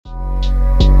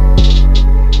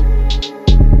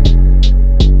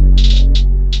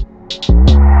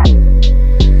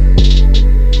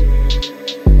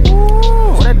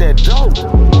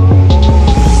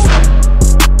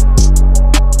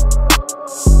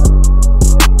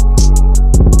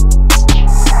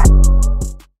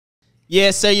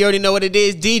Yes, sir, you already know what it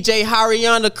is. DJ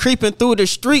Hariana creeping through the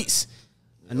streets.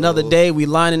 Another day, we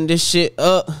lining this shit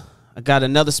up. I got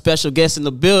another special guest in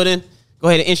the building. Go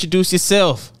ahead and introduce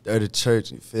yourself. Dirty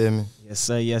Church, you feel me? Yes,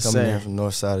 sir, yes, Coming sir. in from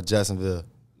north side of Jacksonville.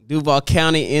 Duval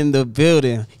County in the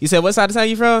building. You said what side of town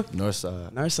you from? North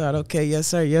side. North side, okay, yes,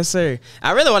 sir, yes, sir.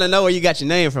 I really want to know where you got your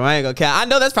name from. I ain't gonna count. I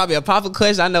know that's probably a popular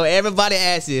question. I know everybody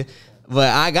asks you, but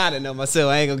I gotta know myself.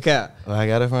 I ain't gonna count. Where I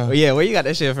got it from? But yeah, where you got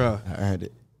that shit from? I earned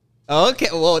it. Oh, okay,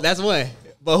 well, that's one.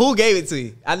 But who gave it to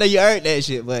you? I know you earned that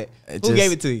shit, but who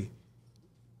gave it to you?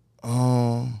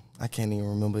 I can't even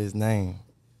remember his name.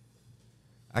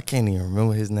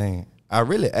 I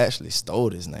really actually stole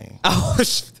his name. Oh,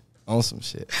 shit. On some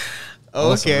shit.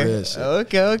 Okay. On some real shit.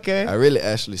 Okay. I really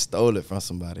actually stole it from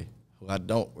somebody who I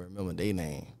don't remember their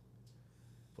name.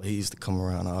 But he used to come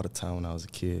around all the time when I was a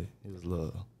kid. He was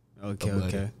little. Okay,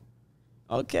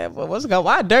 but what's going on?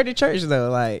 Why Dirty Church, though?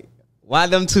 Like, why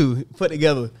them two put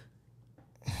together?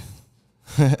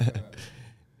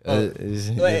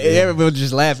 Everybody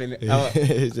just laughing.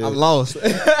 I'm lost.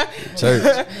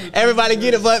 Church. Everybody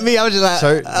get it but me. I was just like,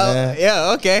 Church, man.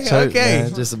 Yeah, okay, Church, okay.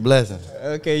 Man, just a blessing.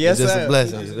 Okay, yes, it's sir. Just a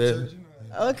blessing. You feel me?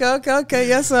 Okay.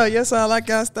 Yes, sir. I like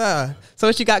your style. So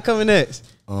what you got coming next?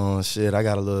 Shit, I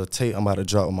got a little tape I'm about to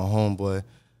drop with my homeboy,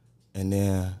 and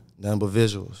then nothing but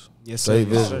visuals. Yes, sir. Straight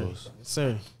visuals. Yes,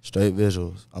 sir. Straight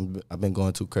visuals. I've been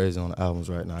going too crazy on the albums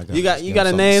right now. You got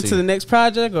a name to the next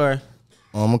project or?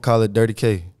 I'm gonna call it Dirty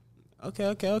K.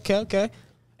 Okay.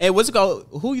 Hey, what's it called?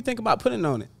 Who you think about putting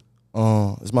on it?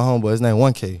 It's my homeboy. His name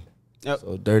 1K. Yep.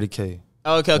 So Dirty K.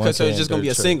 Okay. So it's just gonna be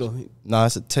a single. No,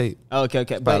 it's a tape. Okay.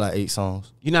 About like 8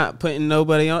 songs. You're not putting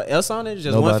nobody else on it?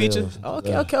 Just Nobody one feature? else.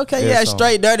 Okay. Yeah,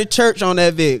 straight Dirty Church on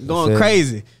that vid. Going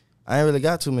crazy. I ain't really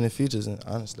got too many features, and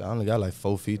honestly, I only got like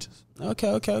 4 features.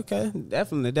 Okay.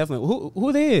 Definitely.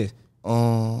 Who they is?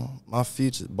 My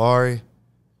features, Barry.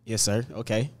 Yes, sir.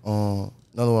 Okay.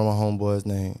 Another one of my homeboys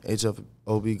named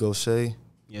HFOB Gaucher.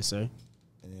 Yes, sir.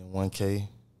 And then 1K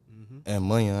and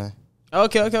Munyon.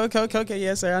 Okay.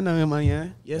 Yes, sir. I know him,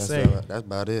 man. Yes, sir. That's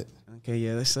about it. Okay,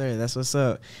 yeah, yes, sir. That's what's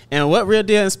up. And what real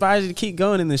deal inspires you to keep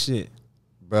going in this shit?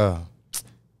 Bro,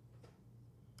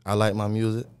 I like my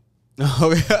music. Yes,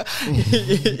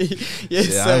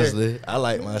 sir. Honestly, I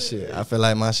like my shit. I feel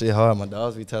like my shit hard. My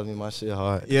dogs be telling me my shit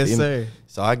hard. Yes, sir.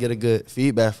 So I get a good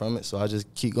feedback from it, so I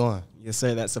just keep going. Yes,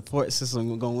 sir. That support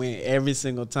system gonna win every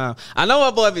single time. I know my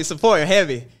boy be supporting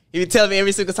heavy. He be telling me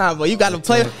every single time, boy, you got to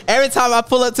play. Every time I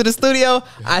pull up to the studio,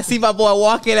 I see my boy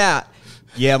walking out.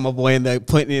 Yeah, my boy in there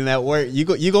putting in that work. You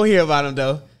gonna hear about him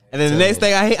though. And then the next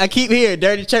thing I keep hearing,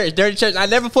 Dirty Church. I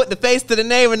never put the face to the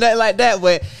name or nothing like that,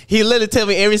 but he literally tell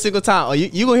me every single time, oh,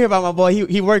 you gonna hear about my boy.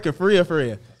 He working for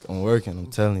real. I'm working, I'm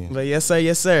telling you. But yes, sir.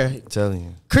 I'm telling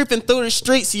you. Creeping through the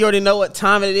streets, you already know what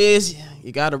time it is.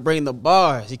 You got to bring the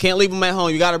bars. You can't leave them at home.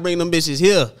 You got to bring them bitches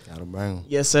here. Got to bring them.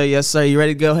 Yes, sir. You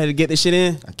ready to go ahead and get this shit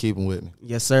in? I keep them with me.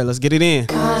 Yes, sir. Let's get it in.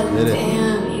 God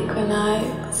damn,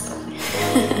 Equinox.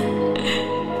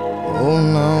 Oh,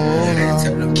 no.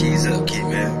 Turn them keys up, keep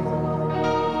man.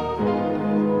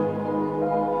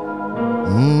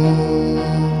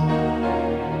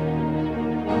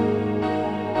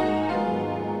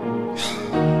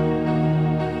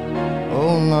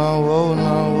 Oh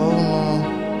no.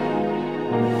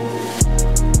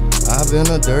 I've been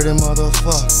a dirty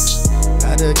motherfucker.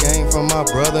 Got the game from my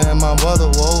brother and my mother.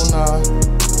 Whoa, nah.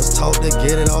 Was taught to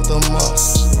get it off the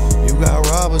muscle. You got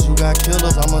robbers, you got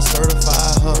killers. I'm a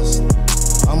certified hustler.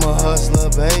 I'm a hustler,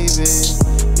 baby.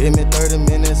 Give me 30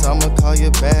 minutes, I'ma call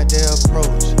you back. They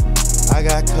approach. I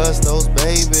got custos,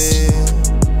 baby.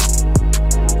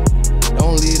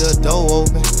 Don't leave the door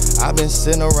open. I've been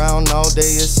sitting around all day,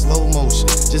 it's slow motion.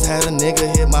 Just had a nigga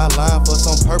hit my line for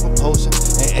some purple potion.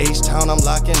 In H-Town, I'm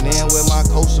locking in with my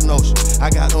coastal notion. I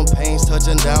got them pains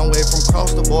touching down way from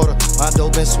across the border. My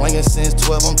dope been swinging since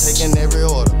 12, I'm taking every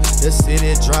order. The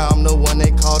city dry, I'm the one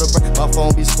they call the break. My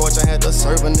phone be scorched, I had to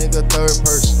serve a nigga third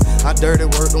person. I dirty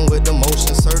work them with the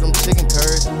motion, serve them chicken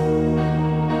curries.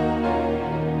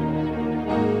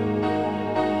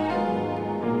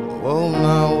 Whoa,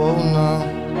 now.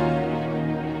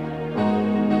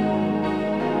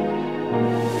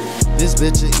 This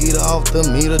bitch a eater off the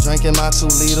meter, drinking my 2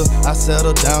 liter. I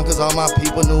settled down cause all my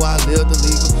people knew I lived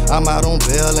illegal. I'm out on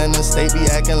bail and the state be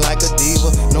acting like a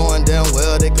diva, knowing damn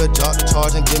well they could drop the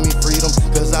charge and give me freedom.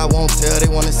 Cause I won't tell, they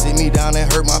wanna see me down and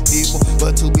hurt my people.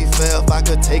 But to be fair, if I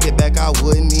could take it back, I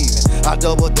wouldn't even. I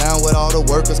doubled down with all the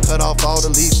workers, cut off all the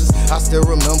leases. I still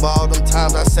remember all them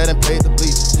times I sat and paid the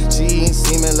bleachers. She ain't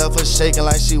seeming, left her shaking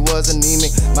like she was anemic.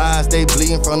 My eyes, they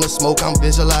bleeding from the smoke, I'm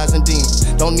visualizing demons.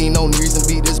 Don't need no reason to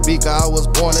beat this beat, I was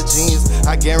born a genius.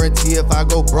 I guarantee if I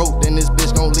go broke, then this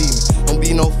bitch gon' leave me. Don't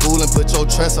be no fool and put your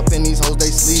trust up in these hoes,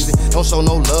 they sleazy. Don't show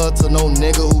no love to no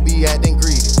nigga who be acting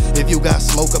greedy. If you got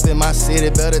smoke up in my city,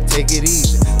 better take it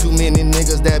easy. Too many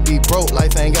niggas that be broke,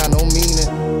 life ain't got no meaning.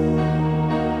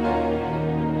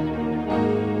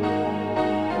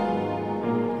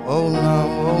 Oh no,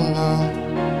 oh no.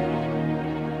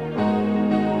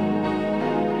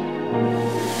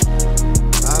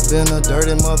 I've been a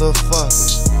dirty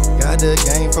motherfucker. Got the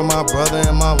game from my brother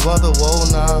and my mother, whoa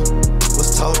nah.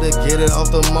 Was taught to get it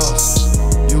off the muscle.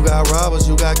 You got robbers,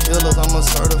 you got killers, I'm a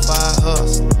certified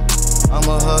hustler. I'm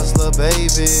a hustler,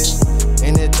 baby.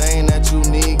 Anything that you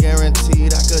need,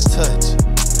 guaranteed I could touch.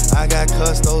 I got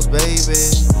custos, baby.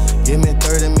 Give me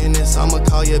 30 minutes, I'ma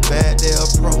call you back, they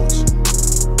approach.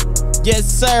 Yes,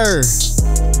 sir.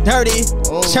 Dirty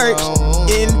Church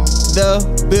in the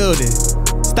building.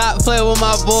 Stop playing with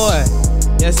my boy.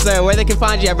 Yes, sir. Where they can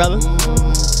find you at, brother?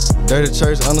 Dirty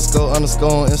Church __ on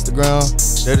Instagram.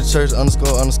 Dirty Church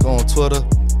 __ on Twitter.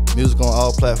 Music on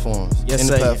all platforms. Yes, Any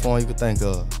sir. platform you can think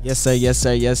of. Yes, sir. Yes,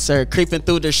 sir. Yes, sir. Creeping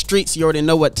through the streets. You already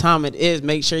know what time it is.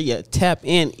 Make sure you tap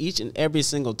in each and every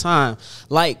single time.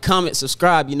 Like, comment,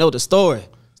 subscribe. You know the story.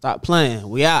 Stop playing.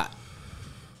 We out.